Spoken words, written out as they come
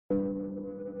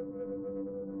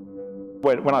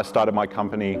When I started my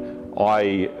company,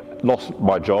 I lost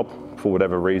my job for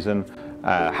whatever reason,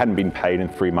 hadn't been paid in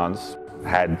 3 months,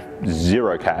 had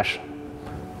zero cash,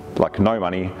 like no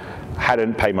money,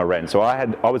 hadn't paid my rent. So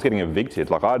I was getting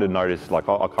evicted. Like I had noticed, like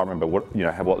I can't remember what the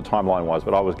timeline was,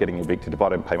 but I was getting evicted if I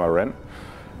didn't pay my rent.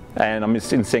 And I'm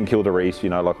in St Kilda East,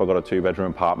 like I got a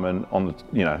 2-bedroom apartment on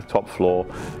the top floor,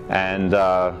 and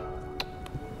like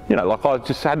I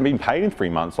just hadn't been paid in 3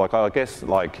 months. Like I guess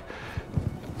like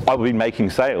I've been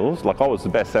making sales, like I was the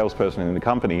best salesperson in the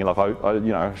company. Like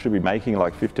I should be making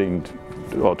like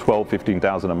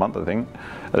 15,000 a month, I think,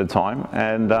 at the time.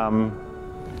 And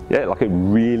yeah, like it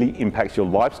really impacts your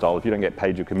lifestyle if you don't get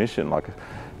paid your commission. Like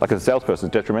as a salesperson,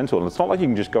 it's detrimental. And it's not like you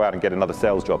can just go out and get another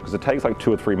sales job, because it takes like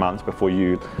 2 or 3 months before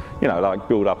you like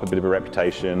build up a bit of a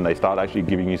reputation. They start actually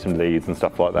giving you some leads and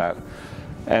stuff like that.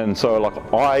 And so like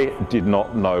I did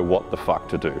not know what the fuck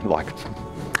to do,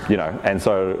 and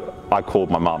so I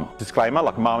called my mum. Disclaimer,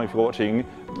 like mum, if you're watching,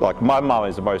 like my mum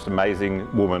is the most amazing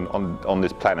woman on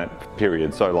this planet,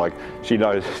 period. So like she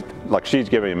knows, like she's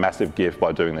given me a massive gift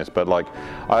by doing this. But like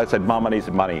I said, mum, I need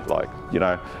some money. Like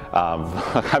I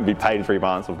haven't been paid in 3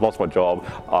 months. I've lost my job.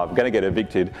 I'm gonna get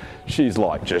evicted. She's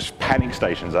like just panic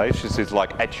stations, eh? She says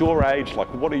like, at your age,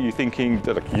 like what are you thinking?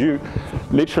 Like you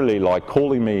literally like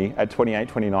calling me at 28,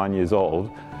 29 years old,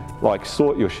 like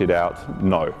sort your shit out.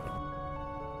 No.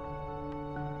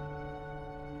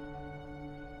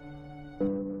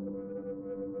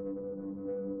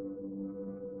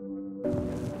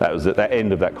 That was at the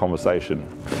end of that conversation,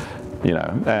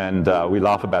 and we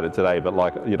laugh about it today, but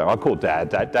like, I called Dad.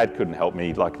 Dad couldn't help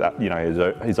me like that,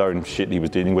 his own shit he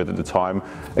was dealing with at the time.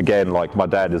 Again, like my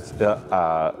dad is,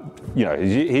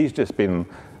 he's just been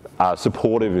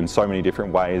supportive in so many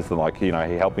different ways. And like, he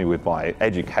helped me with my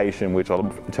education, which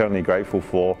I'm eternally grateful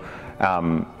for.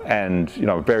 And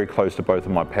very close to both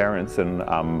of my parents and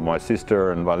my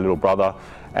sister and my little brother.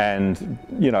 And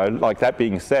like that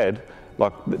being said,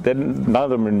 like none of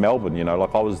them were in Melbourne,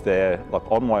 like I was there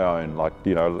like on my own, like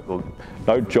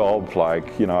no job,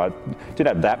 like I didn't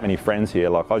have that many friends here.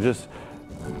 Like I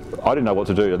didn't know what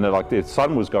to do. And then like the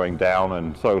sun was going down,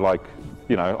 and so like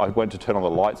I went to turn on the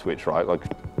light switch, right, like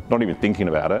not even thinking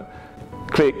about it.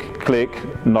 Click, click,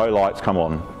 no lights come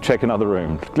on. Check another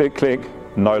room. Click, click,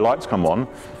 no lights come on.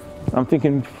 I'm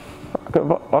thinking,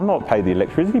 I've not paid the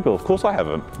electricity bill. Of course I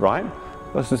haven't, right?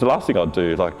 That's just the last thing I'd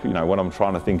do, like, when I'm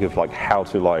trying to think of like how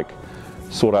to like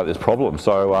sort out this problem.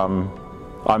 So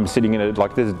I'm sitting in it,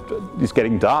 like it's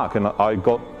getting dark, and I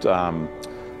got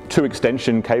 2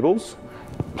 extension cables,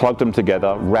 plugged them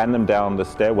together, ran them down the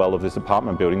stairwell of this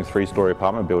apartment building, 3-story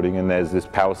apartment building, and there's this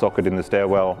power socket in the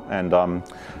stairwell, and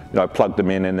I plugged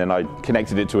them in, and then I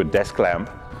connected it to a desk lamp,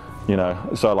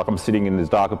 so like I'm sitting in this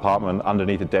dark apartment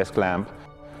underneath a desk lamp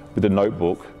with a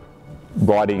notebook,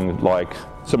 writing like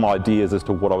some ideas as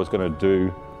to what I was going to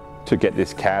do to get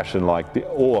this cash. And like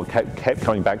all I kept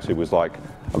coming back to was like,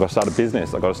 I've got to start a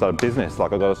business, I've got to start a business,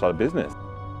 like I've got to start a business.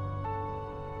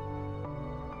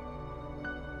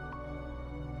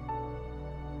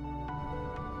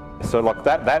 So like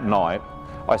that night,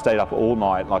 I stayed up all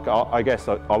night. Like I guess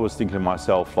I was thinking to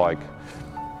myself like,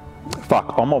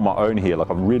 fuck, I'm on my own here, like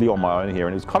I'm really on my own here.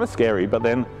 And it was kind of scary, but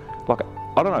then like,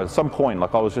 I don't know, at some point,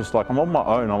 like I was just like, I'm on my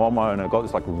own, and I got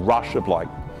this like rush of like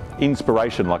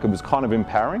inspiration, like it was kind of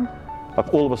empowering.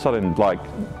 Like all of a sudden, like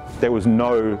there was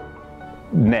no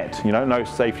net, no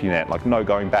safety net, like no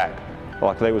going back.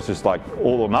 Like there was just like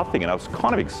all or nothing, and it was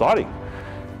kind of exciting.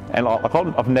 And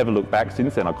I've never looked back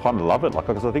since then. I kind of love it, like,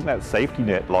 because I think that safety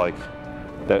net, like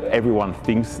that everyone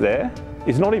thinks there,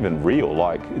 is not even real.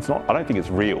 Like it's not, I don't think it's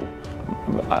real.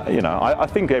 I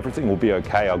think everything will be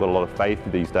okay. I've got a lot of faith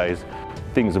these days.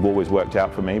 Things have always worked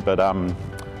out for me, but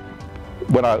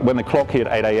when the clock hit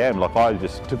 8 a.m, like I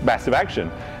just took massive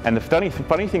action. And the funny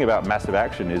thing about massive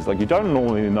action is like you don't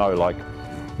normally know like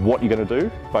what you're going to do,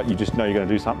 but you just know you're going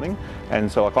to do something. And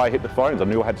so like I hit the phones, I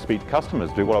knew I had to speak to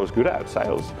customers, do what I was good at,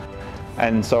 sales.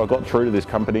 And so I got through to this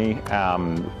company,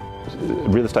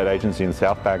 real estate agency in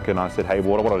South Bank, and I said, hey,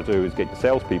 what I want to do is get your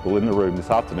salespeople in the room this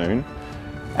afternoon.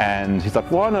 And he's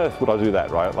like, why on earth would I do that,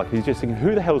 right? Like he's just thinking,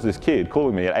 who the hell is this kid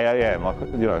calling me at 8 a.m, like,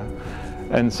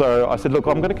 And so I said, look,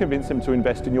 I'm going to convince him to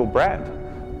invest in your brand,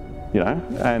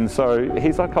 And so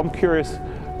he's like, I'm curious,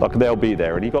 like they'll be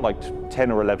there. And he got like 10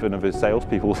 or 11 of his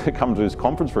salespeople to come to his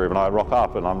conference room, and I rock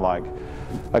up and I'm like,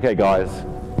 okay guys,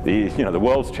 the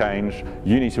world's changed,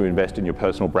 you need to invest in your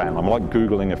personal brand. I'm like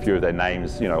Googling a few of their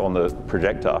names, on the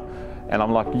projector. And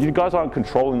I'm like, you guys aren't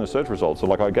controlling the search results. So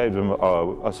like I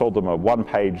sold them a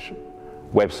 1-page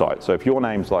website. So if your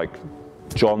name's like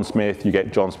John Smith, you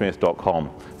get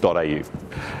johnsmith.com.au.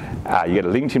 You get a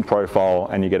LinkedIn profile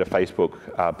and you get a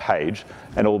Facebook page,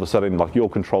 and all of a sudden, like, you're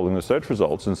controlling the search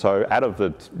results. And so out of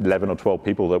the 11 or 12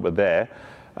 people that were there,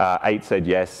 8 said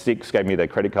yes, 6 gave me their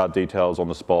credit card details on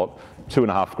the spot,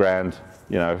 2.5 grand,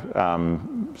 you know,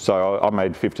 so I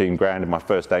made 15 grand in my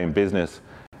first day in business,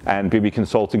 and Bibby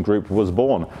Consulting Group was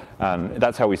born. And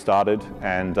that's how we started.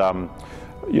 And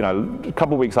you know, a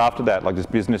couple of weeks after that, like, this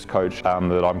business coach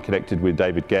that I'm connected with,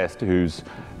 David Guest, who's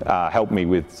helped me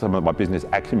with some of my business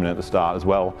acumen at the start as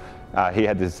well. He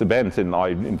had this event, and I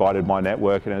invited my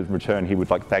network, and in return he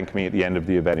would, like, thank me at the end of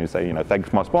the event and say, you know, thanks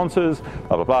to my sponsors,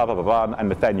 blah blah blah blah blah blah, and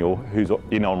Nathaniel, who's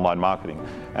in online marketing.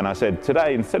 And I said,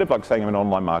 today, instead of, like, saying I'm in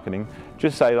online marketing,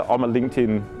 just say that I'm a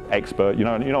LinkedIn expert. You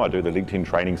know I do the LinkedIn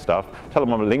training stuff. Tell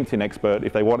them I'm a LinkedIn expert.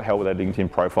 If they want help with their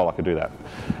LinkedIn profile, I could do that.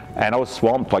 And I was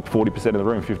swamped. Like, 40% of the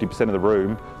room, 50% of the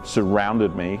room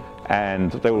surrounded me,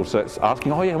 and they were also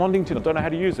asking, oh yeah, I'm on LinkedIn, I don't know how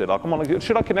to use it. Like, I'm on, like,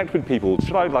 should I connect with people?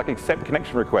 Should I, like, accept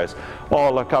connection requests?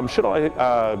 Or, like, should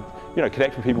I, you know,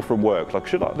 connect with people from work? Like,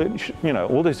 should I, you know,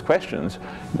 all these questions.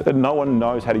 No one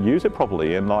knows how to use it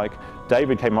properly. And, like,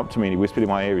 David came up to me and he whispered in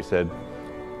my ear, he said,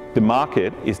 the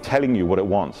market is telling you what it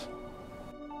wants.